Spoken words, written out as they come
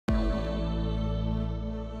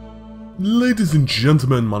Ladies and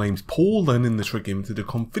gentlemen, my name's Paul, and in this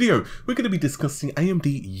GameToday.com video, we're going to be discussing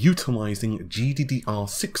AMD utilizing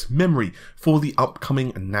GDDR6 memory for the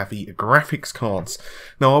upcoming Navi graphics cards.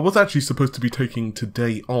 Now, I was actually supposed to be taking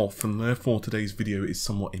today off, and therefore today's video is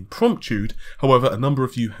somewhat impromptu. However, a number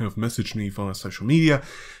of you have messaged me via social media,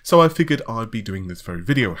 so I figured I'd be doing this very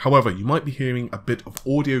video. However, you might be hearing a bit of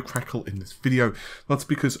audio crackle in this video. That's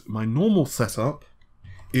because my normal setup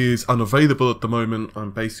is unavailable at the moment.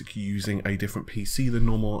 I'm basically using a different PC than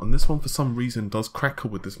normal, and this one for some reason does crackle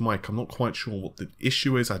with this mic. I'm not quite sure what the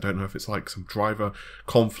issue is. I don't know if it's like some driver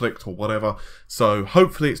conflict or whatever, so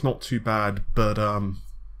hopefully it's not too bad. But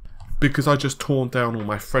because I just torn down all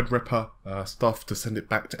my Threadripper stuff to send it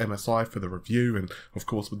back to MSI for the review, and of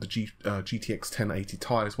course with the GTX 1080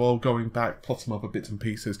 Ti as well going back, plus some other bits and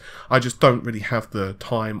pieces, I just don't really have the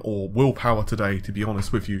time or willpower today, to be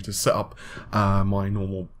honest with you, to set up my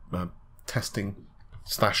normal testing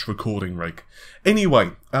 / recording rig.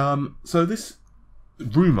 Anyway, so this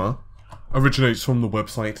rumour originates from the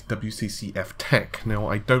website WCCF Tech. Now,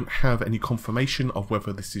 I don't have any confirmation of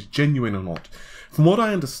whether this is genuine or not. From what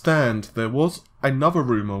I understand, there was another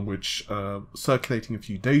rumour which circulating a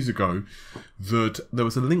few days ago, that there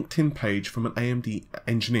was a LinkedIn page from an AMD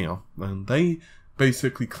engineer, and they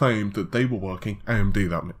basically claimed that they were working,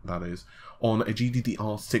 AMD that is, on a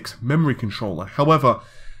GDDR6 memory controller. However,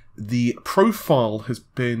 the profile has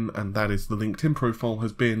been, and that is the LinkedIn profile,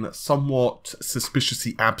 has been somewhat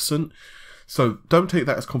suspiciously absent. So don't take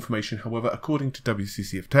that as confirmation. However, according to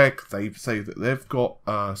WCCF Tech, they say that they've got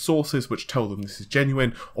sources which tell them this is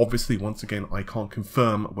genuine. Obviously, once again, I can't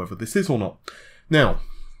confirm whether this is or not. Now,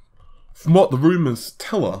 from what the rumours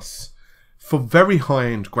tell us, for very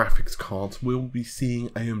high-end graphics cards, we'll be seeing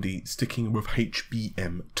AMD sticking with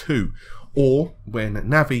HBM2. Or, when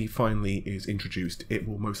Navi finally is introduced, it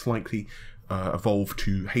will most likely evolve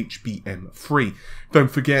to HBM3.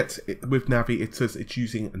 Don't forget, with Navi, it says it's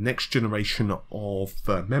using a next generation of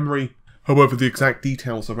memory. However, the exact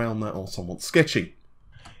details around that are somewhat sketchy.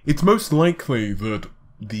 It's most likely that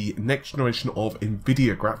the next generation of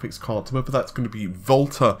NVIDIA graphics cards, whether that's going to be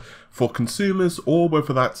Volta for consumers or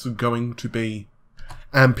whether that's going to be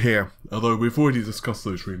Ampere, although we've already discussed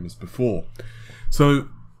those rumours before. So,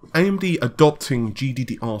 AMD adopting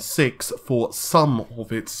GDDR6 for some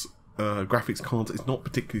of its graphics cards is not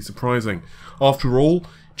particularly surprising. After all,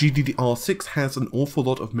 GDDR6 has an awful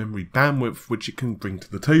lot of memory bandwidth which it can bring to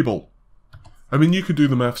the table. I mean, you could do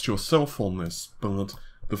the maths yourself on this, but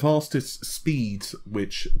the fastest speed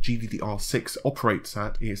which GDDR6 operates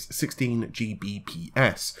at is 16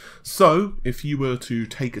 Gbps. So, if you were to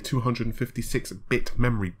take a 256-bit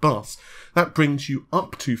memory bus, that brings you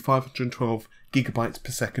up to 512 gigabytes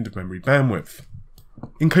per second of memory bandwidth.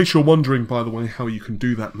 In case you're wondering, by the way, how you can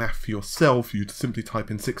do that math for yourself, you'd simply type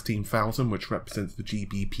in 16,000, which represents the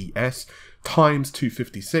Gbps, times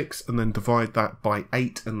 256, and then divide that by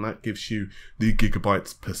 8, and that gives you the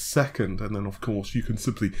gigabytes per second. And then, of course, you can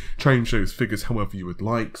simply change those figures however you would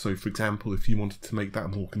like. So, for example, if you wanted to make that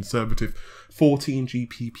more conservative, 14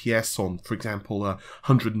 Gbps on, for example, a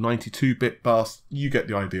 192-bit bus, you get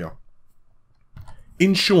the idea.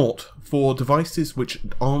 In short, for devices which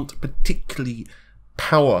aren't particularly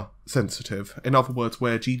power sensitive, in other words,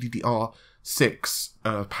 where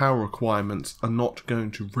GDDR6 power requirements are not going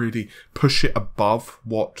to really push it above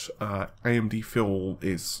what AMD feel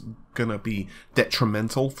is going to be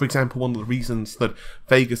detrimental. For example, one of the reasons that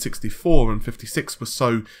Vega 64 and 56 were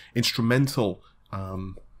so instrumental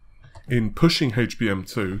in pushing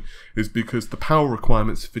HBM2 is because the power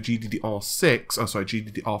requirements for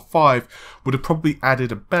GDDR5 would have probably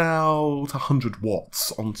added about 100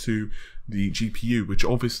 watts onto the GPU, which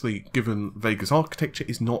obviously, given Vega's architecture,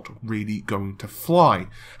 is not really going to fly.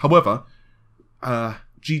 However,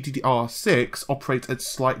 GDDR6 operates at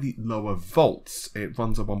slightly lower volts. It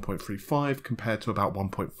runs at 1.35 compared to about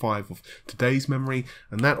 1.5 of today's memory,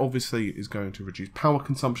 and that obviously is going to reduce power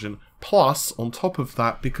consumption. Plus, on top of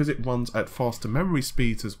that, because it runs at faster memory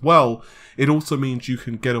speeds as well, it also means you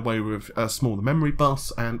can get away with a smaller memory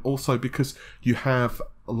bus, and also because you have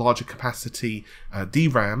a larger capacity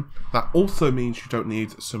DRAM, that also means you don't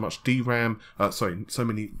need so much DRAM, so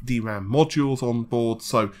many DRAM modules on board.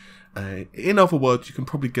 So in other words, you can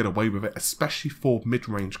probably get away with it, especially for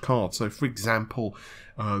mid-range cards. So, for example,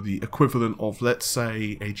 the equivalent of, let's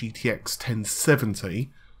say, a GTX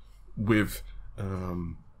 1070 with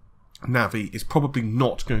Navi is probably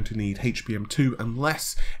not going to need HBM2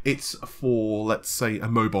 unless it's for, let's say, a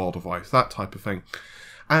mobile device, that type of thing.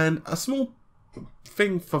 And a small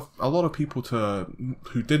thing for a lot of people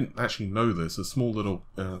who didn't actually know this, a small little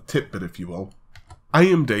tidbit, if you will,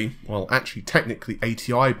 AMD, well actually technically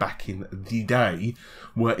ATI back in the day,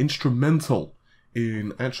 were instrumental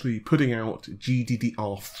in actually putting out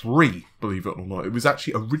GDDR3, believe it or not. It was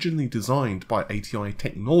actually originally designed by ATI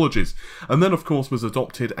Technologies, and then of course was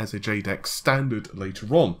adopted as a JEDEC standard later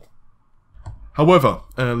on. However,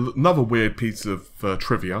 another weird piece of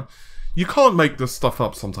trivia, you can't make this stuff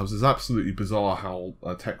up sometimes. It's absolutely bizarre how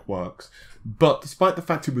tech works. But despite the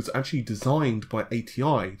fact it was actually designed by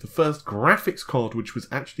ATI, the first graphics card which was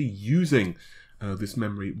actually using this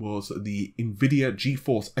memory was the NVIDIA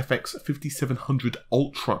GeForce FX 5700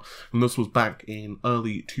 Ultra, and this was back in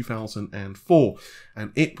early 2004,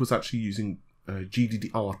 and it was actually using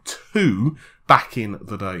GDDR2 back in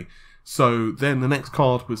the day. So then the next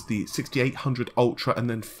card was the 6800 Ultra, and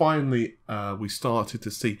then finally we started to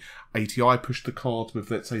see ATI push the cards with,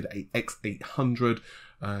 let's say, the X800,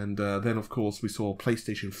 and then of course we saw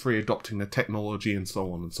PlayStation 3 adopting the technology, and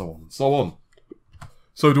so on and so on and so on.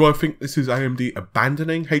 So do I think this is AMD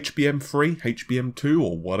abandoning HBM3, HBM2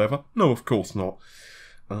 or whatever? No, of course not.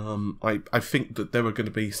 I think that there are going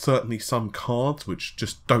to be certainly some cards which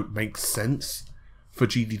just don't make sense for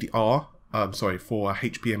GDDR. For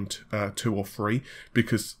HBM2 or 3,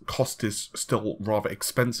 because cost is still rather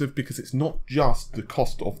expensive, because it's not just the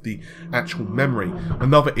cost of the actual memory.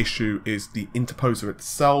 Another issue is the interposer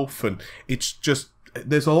itself, and it's just,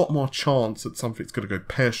 there's a lot more chance that something's going to go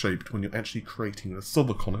pear-shaped when you're actually creating the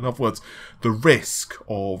silicon. In other words, the risk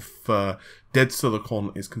of dead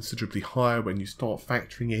silicon is considerably higher when you start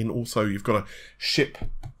factoring in. Also, you've got to ship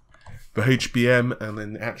the HBM and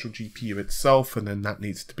then the actual GPU itself, and then that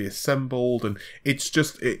needs to be assembled, and it's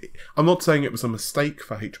just, I'm not saying it was a mistake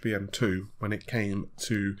for HBM2 when it came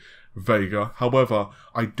to Vega. However,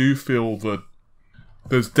 I do feel that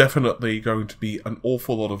there's definitely going to be an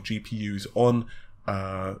awful lot of GPUs on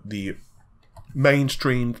the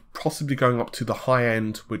mainstream, possibly going up to the high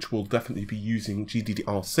end, which will definitely be using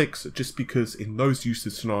GDDR6, just because in those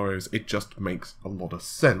usage scenarios it just makes a lot of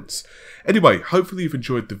sense. Anyway, hopefully you've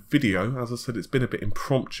enjoyed the video. As I said, it's been a bit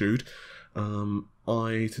impromptu.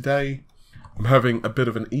 Today I'm having a bit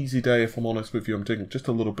of an easy day, if I'm honest with you. I'm doing just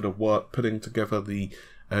a little bit of work putting together the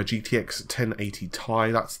GTX 1080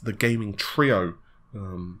 Ti. That's the gaming trio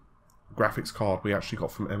graphics card we actually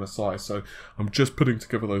got from MSI, so I'm just putting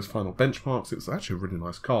together those final benchmarks. It's actually a really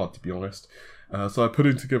nice card, to be honest. So I'm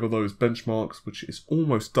putting together those benchmarks, which is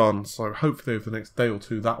almost done, so hopefully over the next day or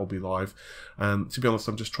two that will be live. And to be honest,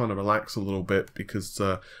 I'm just trying to relax a little bit, because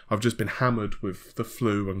I've just been hammered with the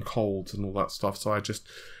flu and colds and all that stuff, so I just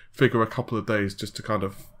figure a couple of days just to kind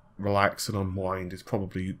of relax and unwind is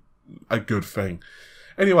probably a good thing.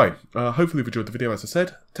 Anyway, hopefully you've enjoyed the video. As I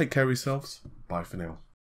said, take care of yourselves. Bye for now.